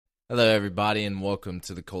Hello, everybody, and welcome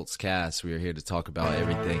to the Colts Cast. We are here to talk about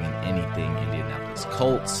everything and anything Indianapolis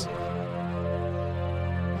Colts.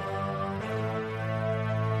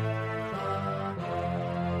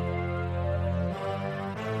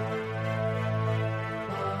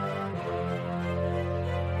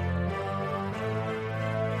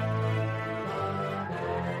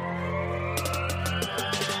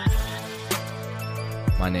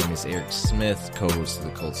 My name is Eric Smith, co-host of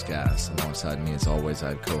the Colts Cast. Alongside me, as always, I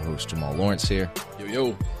have co-host Jamal Lawrence here.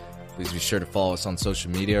 Yo. Please be sure to follow us on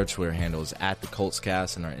social media. Our Twitter handle is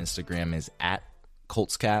 @thecoltscast, and our Instagram is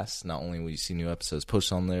 @coltscast. Not only will you see new episodes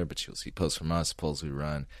posted on there, but you'll see posts from us, polls we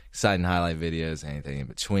run, exciting highlight videos, anything in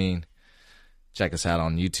between. Check us out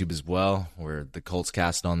on YouTube as well. We're the Colts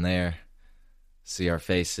Cast on there. See our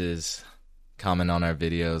faces, comment on our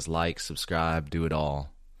videos, like, subscribe, do it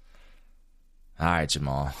all. All right,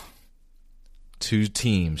 Jamal. Two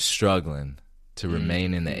teams struggling to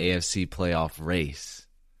remain in the AFC playoff race.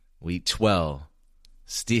 Week 12,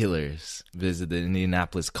 Steelers visit the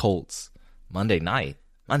Indianapolis Colts Monday night,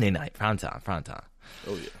 prime time.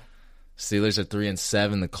 Oh, yeah. Steelers are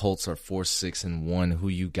 3-7. The Colts are 4-6-1. Who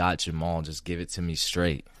you got, Jamal? Just give it to me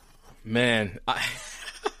straight. Man,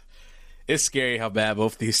 it's scary how bad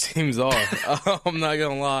both these teams are. I'm not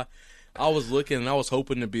going to lie. I was looking and I was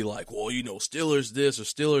hoping to be like, well, Steelers this or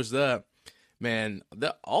Steelers that. Man,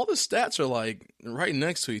 all the stats are like right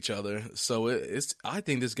next to each other. So I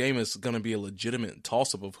think this game is going to be a legitimate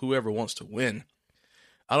toss-up of whoever wants to win.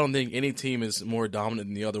 I don't think any team is more dominant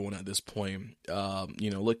than the other one at this point.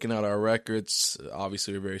 Looking at our records,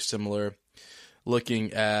 obviously we're very similar.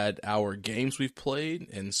 Looking at our games we've played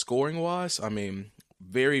and scoring-wise, I mean,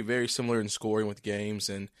 very, very similar in scoring with games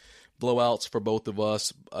and blowouts for both of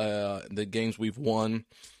us. The games we've won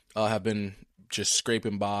have been just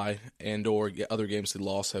scraping by, and or other games we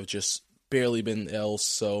lost have just barely been L's.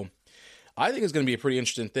 So I think it's going to be a pretty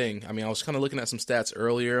interesting thing. I mean, I was kind of looking at some stats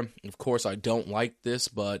earlier. Of course, I don't like this,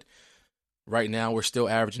 but right now we're still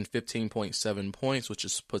averaging 15.7 points, which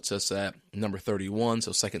puts us at number 31,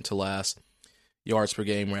 so second to last. Yards per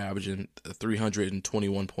game, we're averaging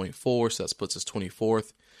 321.4, so that puts us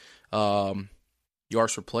 24th.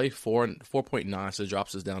 Yards per play, 4.9, so it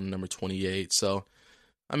drops us down to number 28. So,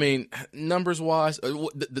 I mean, numbers-wise,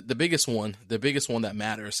 the biggest one that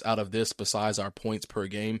matters out of this, besides our points per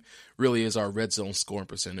game, really is our red zone scoring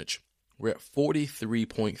percentage. We're at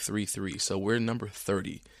 43.33, so we're number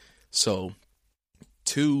 30. So,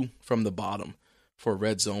 2 from the bottom for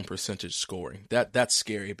red zone percentage scoring. That's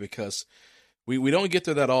scary because we don't get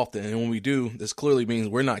there that often, and when we do, this clearly means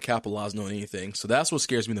we're not capitalizing on anything. So that's what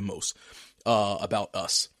scares me the most about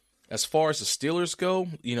us. As far as the Steelers go,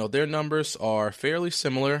 their numbers are fairly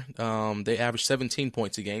similar. They average 17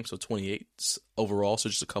 points a game, so 28 overall, so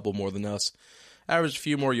just a couple more than us. Average a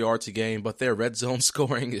few more yards a game, but their red zone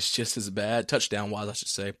scoring is just as bad, touchdown-wise, I should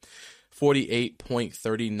say.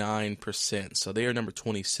 48.39%, so they are number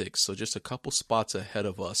 26, so just a couple spots ahead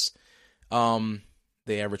of us.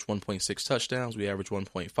 They average 1.6 touchdowns. We average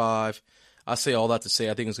 1.5. I say all that to say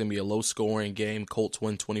I think it's going to be a low-scoring game. Colts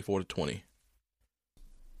win 24-20.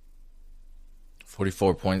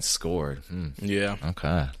 44 points scored. Yeah.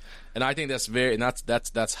 Okay. And I think that's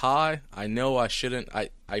that's high. I know I shouldn't. I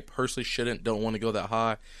personally don't want to go that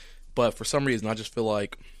high. But for some reason, I just feel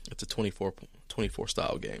like it's a 24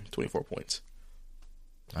 style game. 24 points.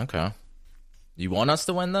 Okay. You want us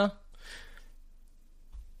to win, though?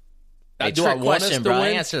 Do I want us to bro.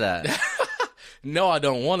 win? Answer that. No, I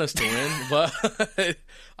don't want us to win, but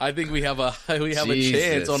I think we have a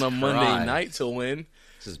chance on a Monday night to win.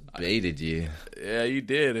 Just baited you. Yeah, you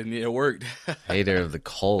did, and it worked. Hater of the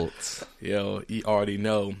Colts. You already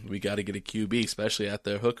know we got to get a QB, especially at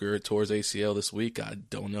the hooker towards ACL this week. I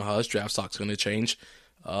don't know how his draft stock's going to change.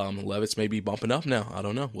 Levis may be bumping up now. I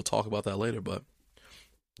don't know. We'll talk about that later, but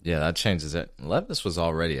yeah, that changes it. Levis was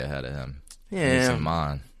already ahead of him. Yeah, he's in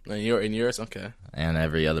mine. And yours, okay, and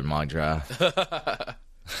every other mock draft.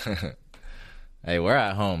 Hey, we're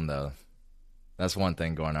at home though. That's one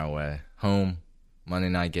thing going our way. Home. Monday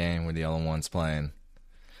night game, we're the only ones playing.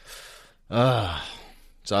 So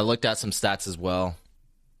I looked at some stats as well.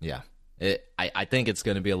 Yeah, I think it's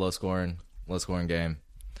going to be a low scoring game.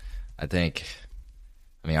 I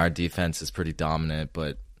mean, our defense is pretty dominant,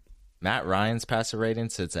 but Matt Ryan's passer rating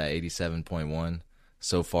sits at 87.1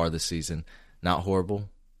 so far this season. Not horrible,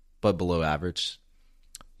 but below average.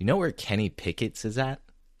 You know where Kenny Pickett's is at?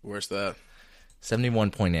 Where's that?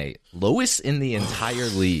 71.8. Lowest in the entire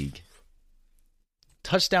league.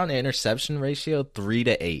 Touchdown to interception ratio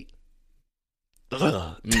 3-8.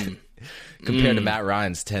 Compared to Matt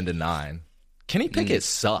Ryan's 10-9. Kenny Pickett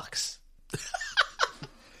sucks.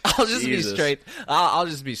 I'll just Jesus. be straight. I'll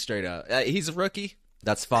just be straight up. He's a rookie.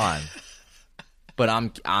 That's fine. But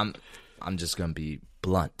I'm just gonna be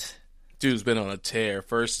blunt. Dude's been on a tear.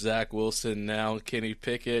 First Zach Wilson, now Kenny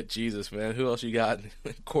Pickett. Jesus, man. Who else you got?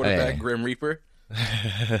 Quarterback, Hey. Grim Reaper.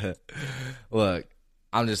 Look,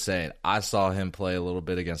 I'm just saying, I saw him play a little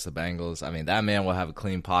bit against the Bengals. I mean, that man will have a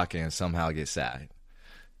clean pocket and somehow get sacked.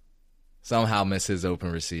 Somehow miss his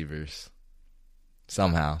open receivers.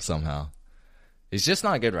 Somehow. He's just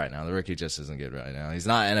not good right now. The rookie just isn't good right now. He's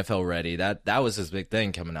not NFL ready. That was his big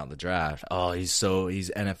thing coming out of the draft. Oh, he's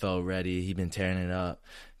NFL ready. He's been tearing it up.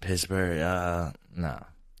 Pittsburgh, no.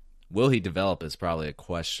 Will he develop is probably a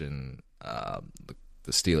question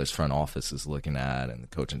the Steelers front office is looking at and the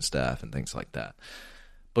coaching staff and things like that.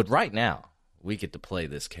 But right now, we get to play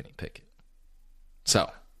this Kenny Pickett. So,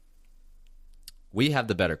 we have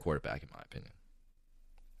the better quarterback, in my opinion.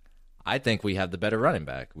 I think we have the better running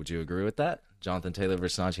back. Would you agree with that? Jonathan Taylor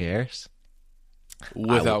versus Najee Harris?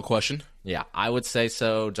 Without question. Yeah, I would say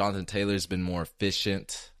so. Jonathan Taylor's been more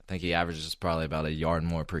efficient. I think he averages probably about a yard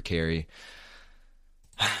more per carry.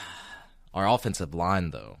 Our offensive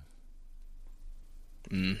line, though.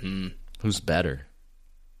 Mm-hmm. Who's better?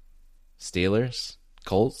 Steelers?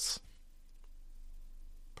 Colts?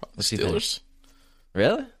 What you think? Steelers.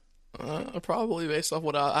 Really? Probably based off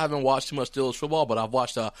what I haven't watched too much Steelers football, but I've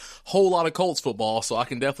watched a whole lot of Colts football, so I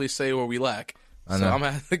can definitely say where we lack. So I'm going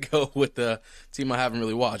to have to go with the team I haven't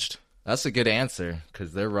really watched. That's a good answer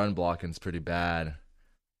because their run blocking's pretty bad.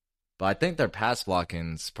 But I think their pass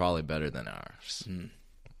blocking's probably better than ours.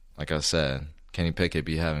 Like I said, Kenny Pickett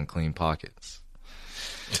be having clean pockets.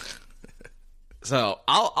 So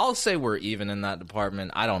I'll say we're even in that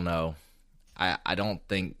department. I don't know. I don't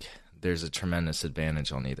think there's a tremendous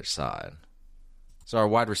advantage on either side. So our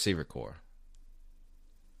wide receiver core.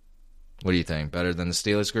 What do you think? Better than the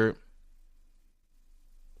Steelers group?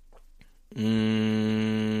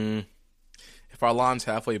 If our line's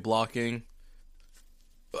halfway blocking,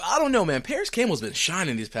 I don't know, man. Paris Campbell's been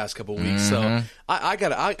shining these past couple weeks, so I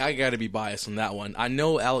gotta be biased on that one. I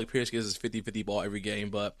know Alec Pierce gets his 50-50 ball every game,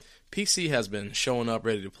 but PC has been showing up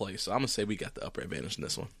ready to play, so I'm gonna say we got the upper advantage in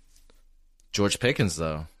this one. George Pickens,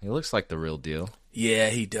 though, he looks like the real deal. Yeah,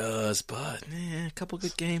 he does, but a couple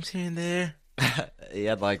good games here and there. He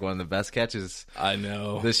had like one of the best catches I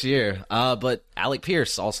know this year. But Alec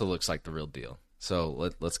Pierce also looks like the real deal.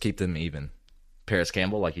 So let's keep them even. Paris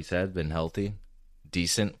Campbell, like you said, been healthy,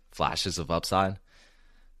 decent, flashes of upside.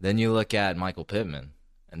 Then you look at Michael Pittman,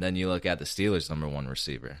 and then you look at the Steelers' number one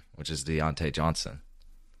receiver, which is Deontay Johnson.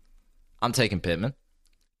 I'm taking Pittman.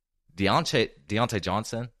 Deontay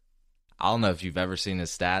Johnson, I don't know if you've ever seen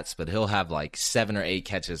his stats, but he'll have like 7 or 8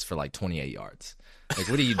 catches for like 28 yards. Like,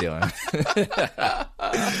 what are you doing?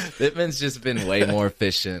 Pittman's just been way more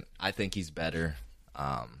efficient. I think he's better.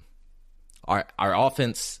 Our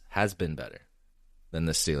offense has been better than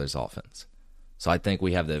the Steelers' offense. So I think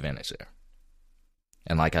we have the advantage there.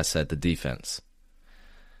 And like I said, the defense.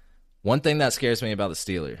 One thing that scares me about the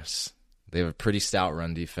Steelers, they have a pretty stout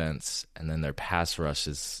run defense, and then their pass rush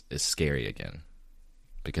is scary again.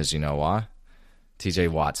 Because you know why? TJ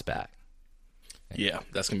Watt's back. Yeah,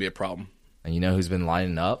 that's going to be a problem. And you know who's been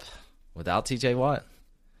lining up without TJ Watt?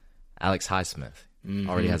 Alex Highsmith.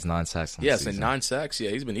 Already has 9 sacks on the season. 9 sacks. Yeah,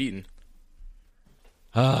 he's been eating.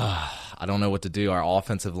 I don't know what to do. Our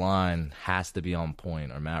offensive line has to be on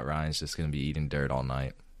point, or Matt Ryan's just going to be eating dirt all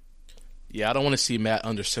night. Yeah, I don't want to see Matt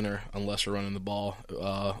under center unless we're running the ball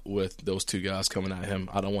with those two guys coming at him.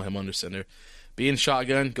 I don't want him under center. Be in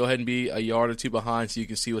shotgun. Go ahead and be a yard or two behind so you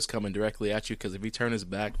can see what's coming directly at you, because if he turns his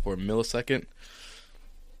back for a millisecond,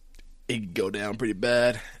 it could go down pretty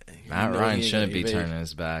bad. Matt Ryan shouldn't be turning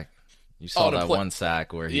his back. You saw that one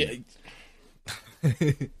sack where he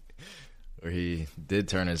where he did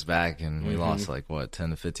turn his back, and we lost 10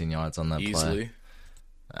 to 15 yards on that easily.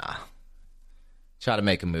 Play. Try to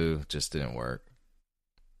make a move, just didn't work.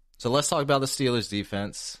 So let's talk about the Steelers'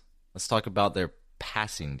 defense. Let's talk about their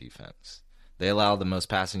passing defense. They allow the most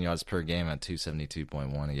passing yards per game at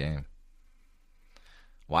 272.1 a game.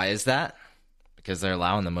 Why is that? Because they're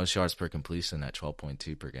allowing the most yards per completion at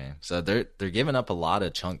 12.2 per game. So they're giving up a lot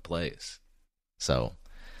of chunk plays. So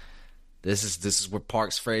this is where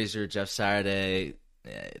Parks Frazier, Jeff Saturday,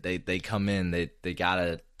 they come in. They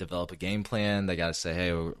gotta develop a game plan. They gotta say,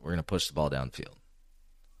 hey, we're gonna push the ball downfield.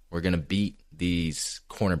 We're gonna beat these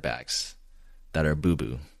cornerbacks that are boo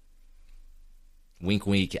boo. Wink,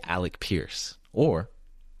 wink, Alec Pierce. Or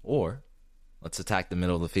let's attack the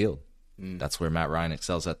middle of the field. That's where Matt Ryan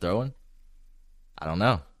excels at throwing. I don't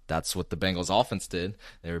know. That's what the Bengals offense did.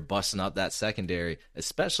 They were busting up that secondary,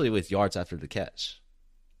 especially with yards after the catch.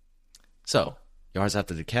 So, yards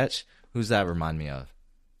after the catch. Who's that remind me of?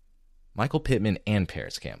 Michael Pittman and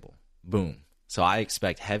Paris Campbell. Boom. So I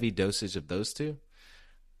expect heavy dosage of those two.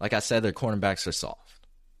 Like I said, their cornerbacks are soft.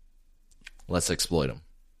 Let's exploit them.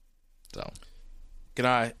 So, can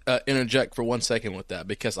I interject for 1 second with that?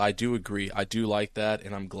 Because I do agree. I do like that,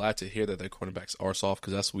 and I'm glad to hear that their cornerbacks are soft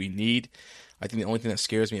because that's what we need. I think the only thing that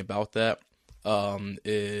scares me about that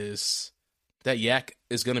is that Yak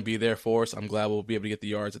is going to be there for us. I'm glad we'll be able to get the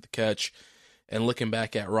yards at the catch. And looking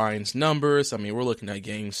back at Ryan's numbers, I mean, we're looking at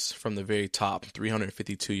games from the very top: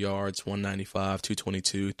 352 yards, 195,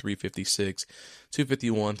 222, 356,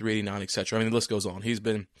 251, 389, etc. I mean, the list goes on. He's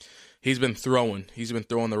been throwing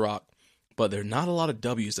the rock, but there are not a lot of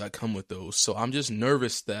W's that come with those. So I'm just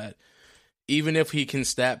nervous that even if he can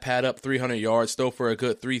stat pad up 300 yards, throw for a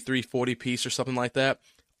good 340 piece or something like that,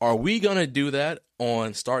 are we gonna do that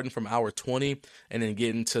on starting from our 20 and then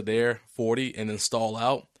getting to their 40 and then stall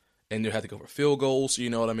out? And you have to go for field goals, you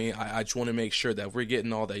know what I mean? I just want to make sure that if we're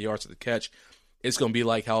getting all that yards at the catch, it's going to be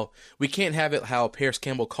like how we can't have it how Paris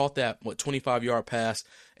Campbell caught that 25-yard pass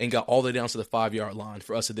and got all the way down to the 5-yard line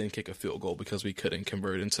for us to then kick a field goal because we couldn't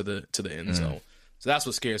convert into the end zone. So that's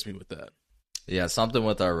what scares me with that. Yeah, something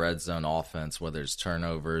with our red zone offense, whether it's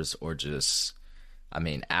turnovers or just, I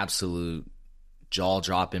mean, absolute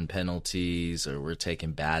jaw-dropping penalties, or we're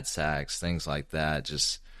taking bad sacks, things like that.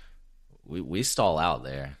 Just we stall out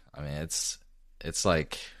there. I mean, it's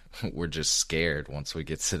like we're just scared once we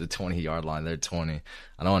get to the 20-yard line. They're 20.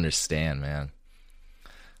 I don't understand, man.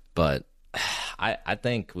 But I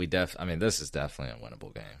think I mean, this is definitely a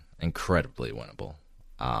winnable game. Incredibly winnable.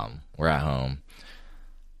 We're at home.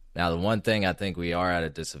 Now, the one thing I think we are at a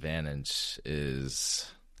disadvantage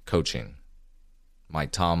is coaching.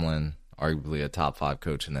 Mike Tomlin, arguably a top 5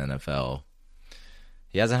 coach in the NFL.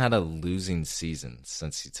 He hasn't had a losing season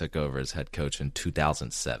since he took over as head coach in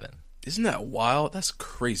 2007. Isn't that wild? That's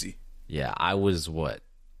crazy. Yeah, I was,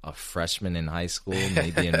 a freshman in high school,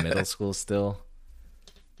 maybe in middle school still?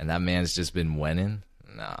 And that man's just been winning?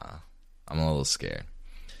 Nah, I'm a little scared.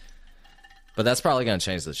 But that's probably going to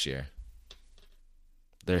change this year.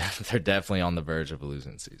 They're definitely on the verge of a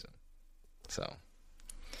losing season. So,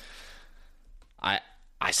 I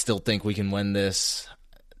still think we can win this.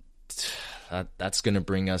 That's going to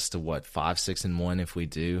bring us to 5-6-1 if we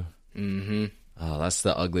do. Mm-hmm. Oh, that's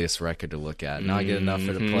the ugliest record to look at. Not good enough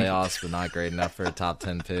for the playoffs, but not great enough for a top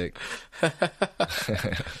 10 pick.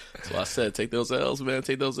 That's why I said take those L's, man.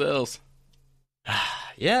 Take those L's.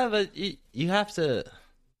 Yeah, but you have to.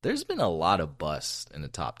 There's been a lot of busts in the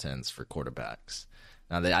top 10s for quarterbacks.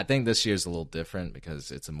 Now, I think this year's a little different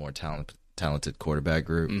because it's a more talented quarterback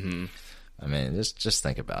group. Mm-hmm. I mean, just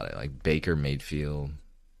think about it. Like Baker Mayfield.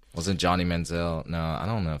 Wasn't Johnny Manziel? No, I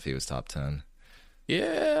don't know if he was top 10.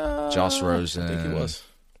 Yeah. Josh Rosen. I think he was.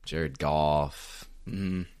 Jared Goff.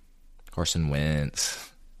 Mm-hmm. Carson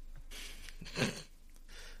Wentz.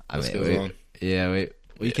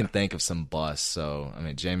 We can think of some busts. So, I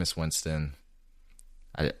mean, Jameis Winston,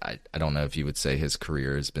 I don't know if you would say his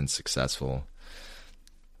career has been successful.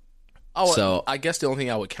 Oh, so I guess the only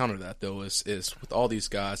thing I would counter that, though, is with all these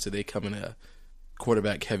guys, do they come in a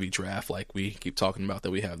quarterback-heavy draft like we keep talking about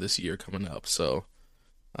that we have this year coming up? So,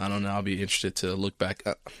 I don't know. I'll be interested to look back.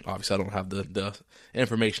 Obviously, I don't have the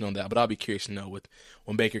information on that, but I'll be curious to know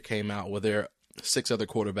when Baker came out, were there 6 other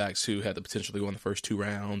quarterbacks who had the potential to go in the first 2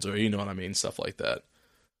 rounds, or you know what I mean, stuff like that.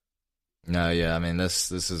 No, yeah, I mean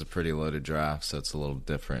this is a pretty loaded draft, so it's a little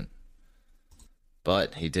different.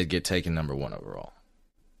 But he did get taken number 1 overall.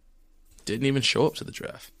 Didn't even show up to the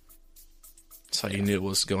draft. That's how you knew it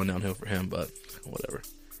was going downhill for him, but whatever.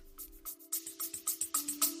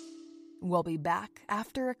 We'll be back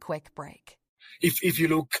after a quick break. If you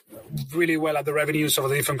look really well at the revenues of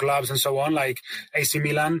the different clubs and so on, like AC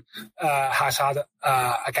Milan has had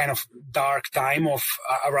a kind of dark time of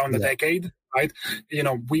around a decade, right? You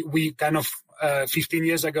know, we kind of 15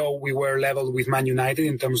 years ago, we were leveled with Man United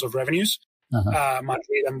in terms of revenues.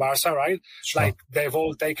 Madrid and Barca, right? Sure. Like they've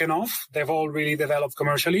all taken off. They've all really developed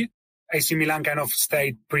commercially. AC Milan kind of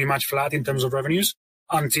stayed pretty much flat in terms of revenues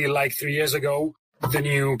until like 3 years ago, the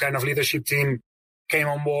new kind of leadership team came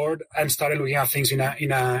on board and started looking at things in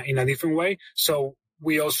a different way. So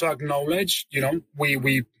we also acknowledge, you know,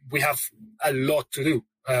 we have a lot to do,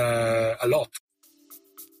 a lot.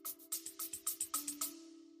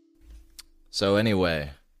 So anyway,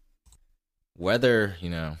 whether, you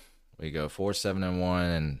know, we go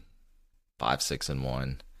 4-7-1 and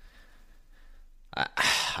 5-6-1.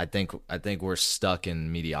 I think we're stuck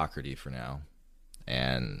in mediocrity for now,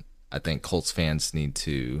 and I think Colts fans need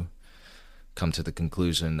to come to the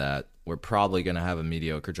conclusion that we're probably going to have a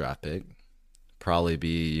mediocre draft pick, probably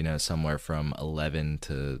be, somewhere from 11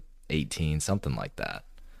 to 18, something like that.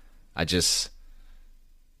 I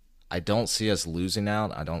don't see us losing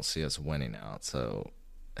out. I don't see us winning out. So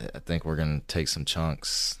I think we're going to take some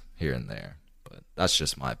chunks here and there. But that's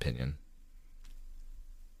just my opinion.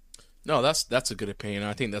 No, that's a good opinion.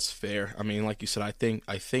 I think that's fair. I mean, like you said, I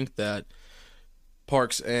think that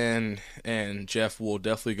Parks and Jeff will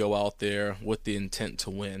definitely go out there with the intent to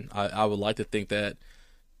win. I would like to think that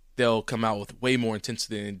they'll come out with way more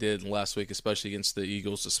intensity than they did last week, especially against the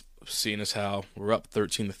Eagles, just seeing as how we're up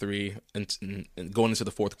 13-3 and going into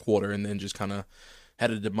the fourth quarter, and then just kind of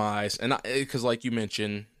had a demise. And because like you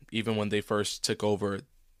mentioned, even when they first took over,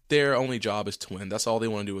 their only job is to win. That's all they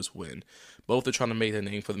want to do is win. Both are trying to make a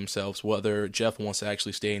name for themselves. Whether Jeff wants to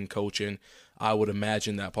actually stay in coaching, I would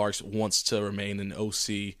imagine that Parks wants to remain an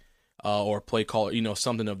OC or play caller,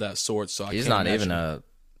 something of that sort. So he's not even a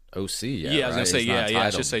OC yet. Yeah, I was gonna say I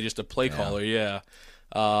should say just a play Yeah. caller. Yeah,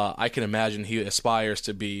 I can imagine he aspires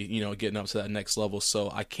to be getting up to that next level.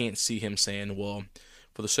 So I can't see him saying, well,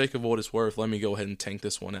 for the sake of what it's worth, let me go ahead and tank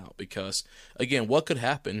this one out. Because again, what could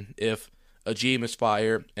happen if a GM is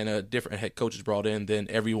fired and a different head coach is brought in, then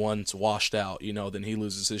everyone's washed out, then he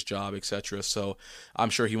loses his job, etc. So I'm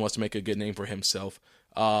sure he wants to make a good name for himself.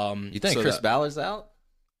 You think Chris Ballard's out?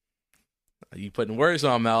 You putting words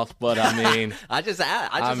on my mouth, but I mean, I just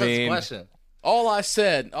asked a question. All I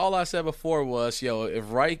said before was,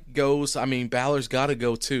 if Wright goes, I mean, Ballard's got to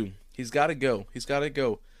go too. He's got to go.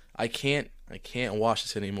 I can't watch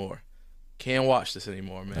this anymore. Can't watch this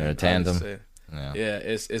anymore, man. They're a tandem. Yeah,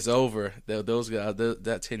 it's over. Those guys,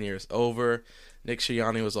 that tenure is over. Nick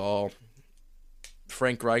Sirianni was all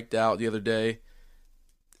Frank Reich'd out the other day.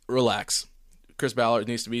 Relax. Chris Ballard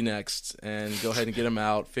needs to be next, and go ahead and get him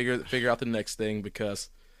out. Figure out the next thing, because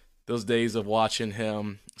those days of watching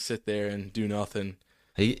him sit there and do nothing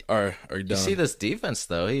are done. You see this defense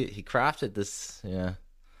though. He crafted this. Yeah,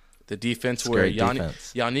 the defense it's where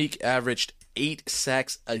defense. Yannick averaged 8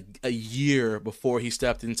 sacks a year before he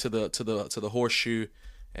stepped into the horseshoe.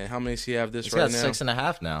 And how many does he have He's right got now?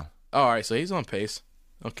 6.5 now. All right, so he's on pace.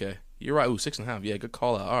 Okay, you're right. Ooh, 6.5. Yeah, good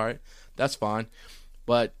call out. All right, that's fine.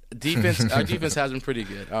 But our defense has been pretty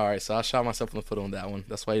good. All right, so I shot myself in the foot on that one.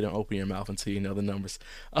 That's why you don't open your mouth until you know the numbers.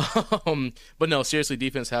 But no, seriously,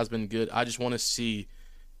 defense has been good. I just want to see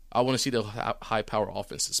the high power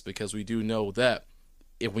offenses, because we do know that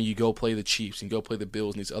when you go play the Chiefs and go play the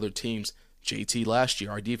Bills and these other teams, JT last year,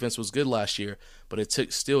 our defense was good last year, but it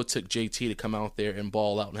still took JT to come out there and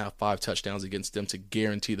ball out and have 5 touchdowns against them to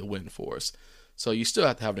guarantee the win for us. So you still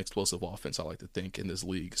have to have an explosive offense, I like to think, in this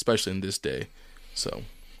league, especially in this day. So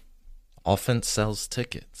offense sells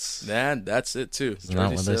tickets. That's it too.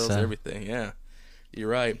 Jersey sells everything. Yeah, you're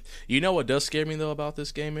right. You know what does scare me though about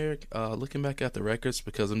this game, Eric? Looking back at the records,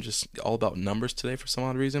 because I'm just all about numbers today for some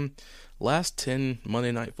odd reason. Last 10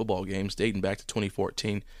 Monday Night Football games dating back to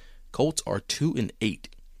 2014, Colts are 2-8.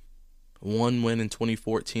 1 win in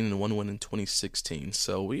 2014 and 1 win in 2016.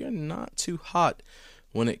 So we are not too hot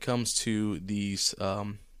when it comes to these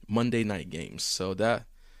Monday night games. So that,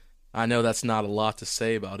 I know that's not a lot to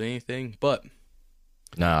say about anything, but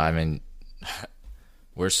no, I mean,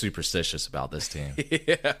 we're superstitious about this team.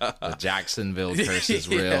 Yeah. The Jacksonville curse is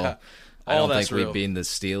real. Yeah. I don't that's think we've real. beaten the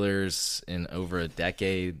Steelers in over a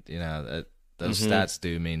decade. Those stats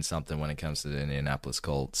do mean something when it comes to the Indianapolis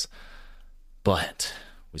Colts. But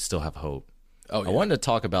we still have hope. Oh, yeah. I wanted to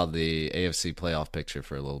talk about the AFC playoff picture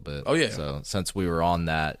for a little bit. Oh, yeah. So since we were on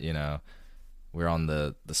that, we're on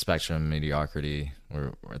the spectrum of mediocrity.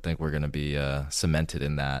 I think we're going to be cemented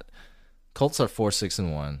in that. Colts are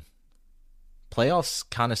 4-6-1. Playoffs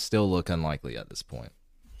kind of still look unlikely at this point.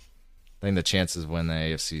 I think the chances of winning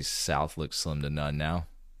the AFC South look slim to none now.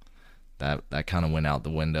 That kind of went out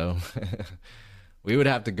the window. We would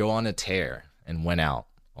have to go on a tear and win out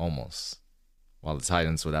almost, while the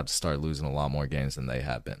Titans would have to start losing a lot more games than they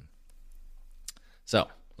have been. So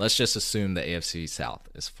let's just assume the AFC South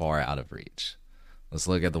is far out of reach. Let's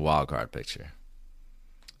look at the wild card picture.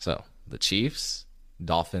 So the Chiefs,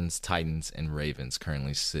 Dolphins, Titans, and Ravens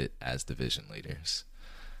currently sit as division leaders.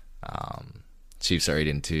 Chiefs are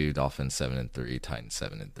 8-2, Dolphins 7-3, Titans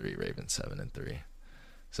 7-3, Ravens 7-3.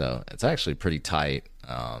 So it's actually pretty tight.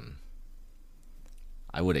 I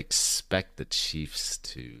would expect the Chiefs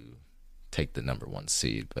to take the number 1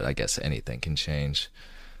 seed, but I guess anything can change.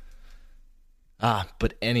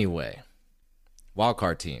 But anyway,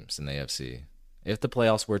 wildcard teams in the AFC. If the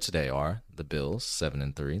playoffs were today, are the Bills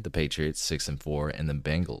 7-3, the Patriots 6-4, and the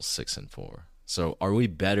Bengals 6-4. So are we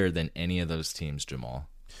better than any of those teams, Jamal?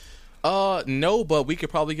 No, but we could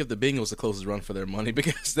probably give the Bengals the closest run for their money,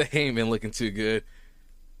 because they ain't been looking too good.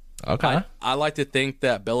 Okay. I like to think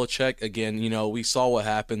that Belichick, again, we saw what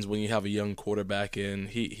happens when you have a young quarterback and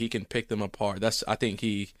he can pick them apart. I think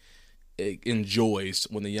he enjoys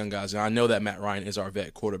when the young guys, and I know that Matt Ryan is our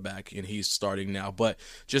vet quarterback and he's starting now, but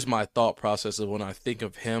just my thought process of when I think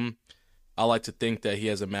of him, I like to think that he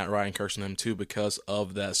has a Matt Ryan curse on him too because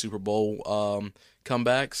of that Super Bowl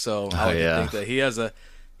comeback. So I like to think that he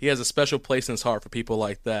has a special place in his heart for people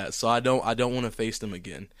like that. So I don't want to face them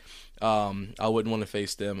again. I wouldn't want to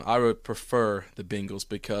face them. I would prefer the Bengals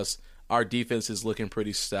because our defense is looking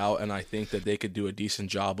pretty stout, and I think that they could do a decent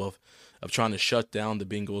job of trying to shut down the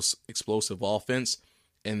Bengals' explosive offense.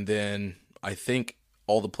 And then I think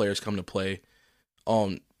all the players come to play.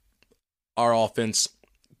 Our offense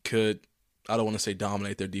could, I don't want to say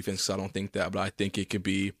dominate their defense because I don't think that, but I think it could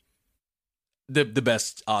be the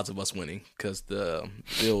best odds of us winning because the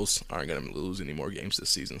Bills aren't going to lose any more games this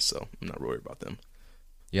season, so I'm not worried about them.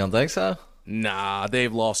 You don't think so? Nah,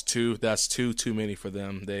 they've lost 2. That's too many for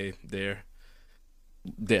them. I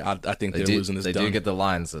think they're losing this. They done. do get the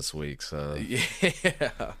Lions this week, so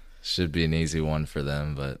yeah, should be an easy one for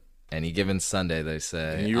them. But any given Sunday, they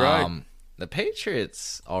say. You're right. The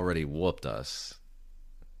Patriots already whooped us,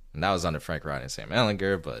 and that was under Frank Reich and Sam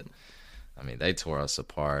Ehlinger. But I mean, they tore us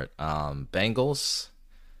apart. Bengals.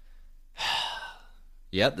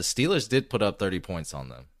 Yeah, the Steelers did put up 30 points on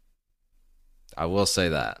them. I will say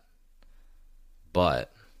that.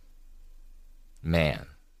 But, man,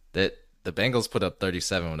 the Bengals put up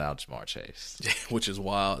 37 without Jamar Chase. Which is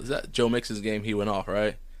wild. Is that Joe Mixon's game? He went off,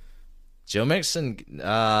 right? Joe Mixon,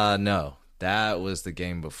 no. That was the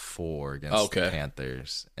game before against the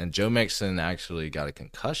Panthers. And Joe Mixon actually got a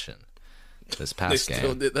concussion this past game. They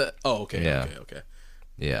still did that? Oh, okay, yeah. Okay.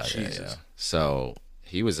 Yeah, Jesus. yeah. So,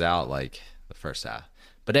 he was out, the first half.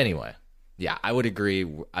 But anyway, yeah, I would agree.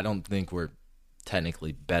 I don't think we're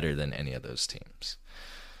technically better than any of those teams.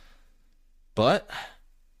 But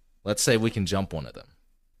let's say we can jump one of them.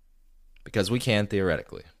 Because we can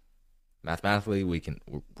theoretically. Mathematically,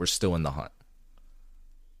 we're still in the hunt.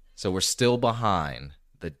 So we're still behind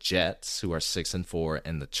the Jets, who are 6-4,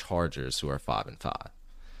 and the Chargers, who are 5-5.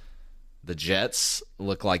 The Jets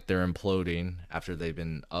look like they're imploding after they've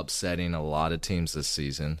been upsetting a lot of teams this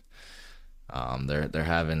season. They're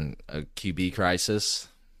having a QB crisis.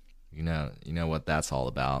 You know what that's all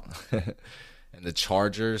about. And the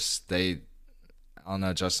Chargers, I don't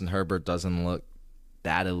know, Justin Herbert doesn't look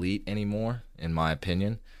that elite anymore, in my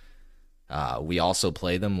opinion. We also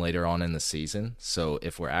play them later on in the season, so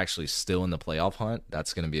if we're actually still in the playoff hunt,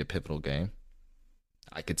 that's going to be a pivotal game.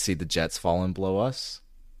 I could see the Jets falling below us.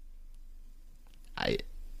 I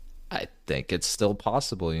think it's still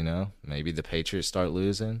possible, Maybe the Patriots start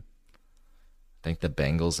losing. I think the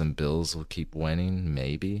Bengals and Bills will keep winning,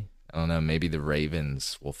 maybe. I don't know, maybe the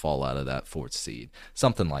Ravens will fall out of that 4th seed.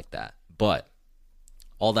 Something like that. But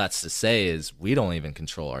all that's to say is we don't even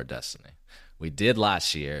control our destiny. We did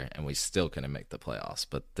last year, and we still couldn't make the playoffs.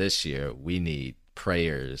 But this year, we need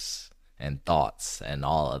prayers and thoughts and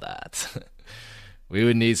all of that. We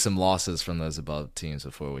would need some losses from those above teams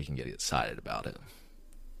before we can get excited about it.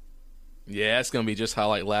 Yeah, it's going to be just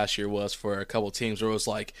how last year was for a couple teams where it was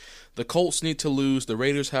the Colts need to lose, the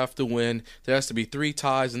Raiders have to win, there has to be 3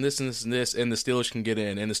 ties and this and this and this, and the Steelers can get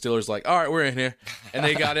in. And the Steelers all right, we're in here. And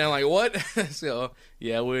they got in what? So,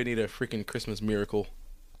 yeah, we need a freaking Christmas miracle.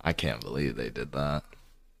 I can't believe they did that.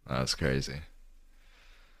 That's crazy.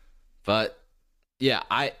 But, yeah,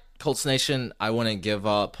 Colts Nation, I wouldn't give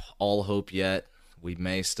up all hope yet. We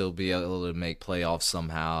may still be able to make playoffs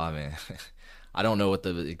somehow. I mean, I don't know what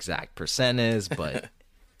the exact percent is, but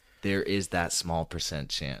there is that small percent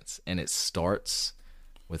chance. And it starts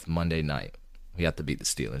with Monday night. We have to beat the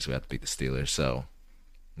Steelers. So,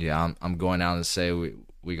 yeah, I'm going out and say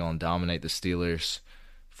we going to dominate the Steelers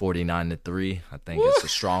 49-3. I think it's a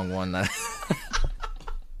strong one.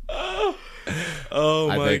 Oh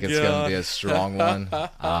my God. I think it's going to be a strong one.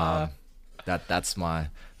 That's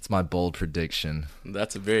my bold prediction.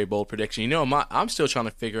 That's a very bold prediction. I'm still trying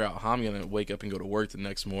to figure out how I'm going to wake up and go to work the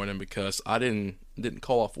next morning because I didn't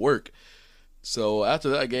call off work. So after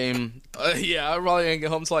that game, I probably ain't get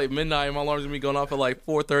home until midnight. My alarm's going to be going off at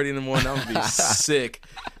 4:30 in the morning. I'm going to be sick.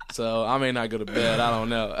 So I may not go to bed. I don't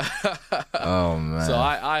know. Oh, man. So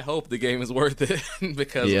I hope the game is worth it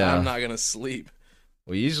because I'm not going to sleep.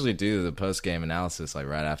 We usually do the post-game analysis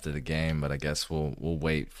right after the game, but I guess we'll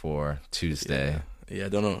wait for Tuesday. Yeah,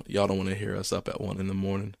 y'all don't want to hear us up at 1 in the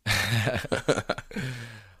morning.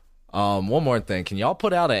 One more thing. Can y'all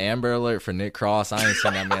put out an Amber Alert for Nick Cross? I ain't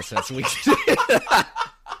seen that man since we.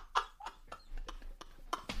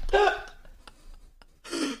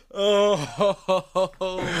 Oh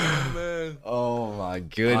Oh, man. Oh, my I am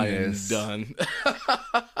goodness. done.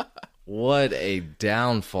 What a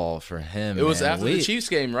downfall for him. It was man. after the Chiefs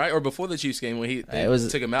game, right? Or before the Chiefs game when they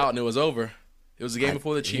took him out and it was over. It was the game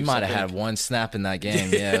before the Chiefs. He might have had one snap in that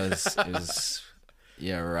game. Yeah, it was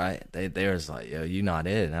yeah, right. They was like, yo, you not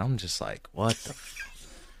it. And I'm just like, what the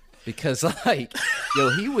because, like, yo,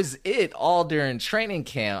 he was it all during training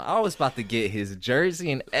camp. I was about to get his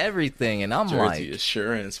jersey and everything, and I'm Jersey like,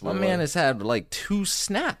 assurance. my man has had, like, 2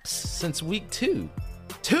 snaps since week 2.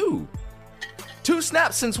 2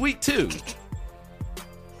 snaps since week 2.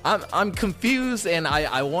 I'm confused, and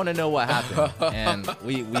I want to know what happened. And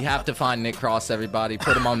we have to find Nick Cross, everybody.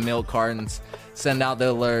 Put him on milk cartons. Send out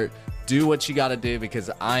the alert. Do what you got to do because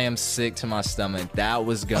I am sick to my stomach. That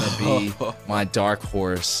was going to be my dark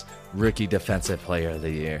horse rookie defensive player of the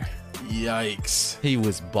year. Yikes. He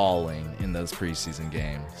was balling in those preseason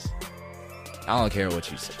games. I don't care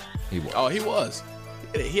what you say. He was. Oh, he was.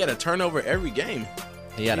 He had a turnover every game.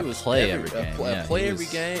 He had to play every game. Play every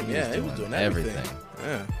game. Yeah, he was doing everything.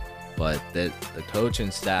 Yeah. But the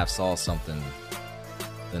coaching staff saw something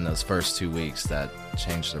in those first 2 weeks that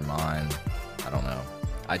changed their mind. I don't know.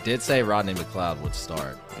 I did say Rodney McLeod would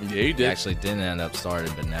start. Yeah, he did. He actually didn't end up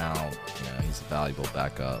starting, but now he's a valuable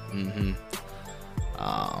backup. Mm-hmm.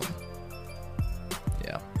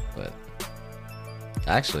 Yeah, but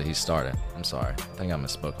actually he's starting. I'm sorry. I think I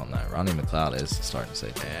misspoke on that. Rodney McLeod is the starting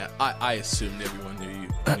safety. Yeah, I assumed everyone knew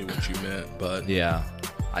what you meant, but yeah.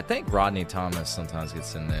 I think Rodney Thomas sometimes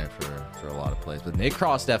gets in there for a lot of plays, but Nick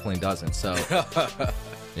Cross definitely doesn't. So,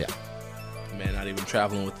 yeah. Man, not even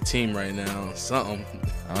traveling with the team right now. Something.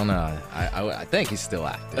 I don't know. I think he's still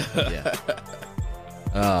active. Yeah.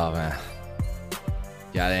 Oh, man.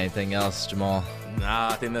 Got anything else, Jamal? Nah,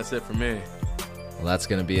 I think that's it for me. Well, that's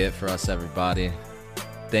going to be it for us, everybody.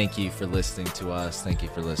 Thank you for listening to us. Thank you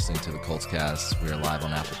for listening to the Colts Cast. We are live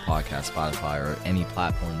on Apple Podcasts, Spotify, or any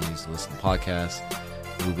platform you use to listen to podcasts.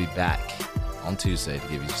 We'll be back on Tuesday to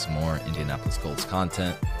give you some more Indianapolis Colts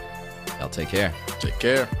content. Y'all take care. Take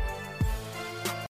care.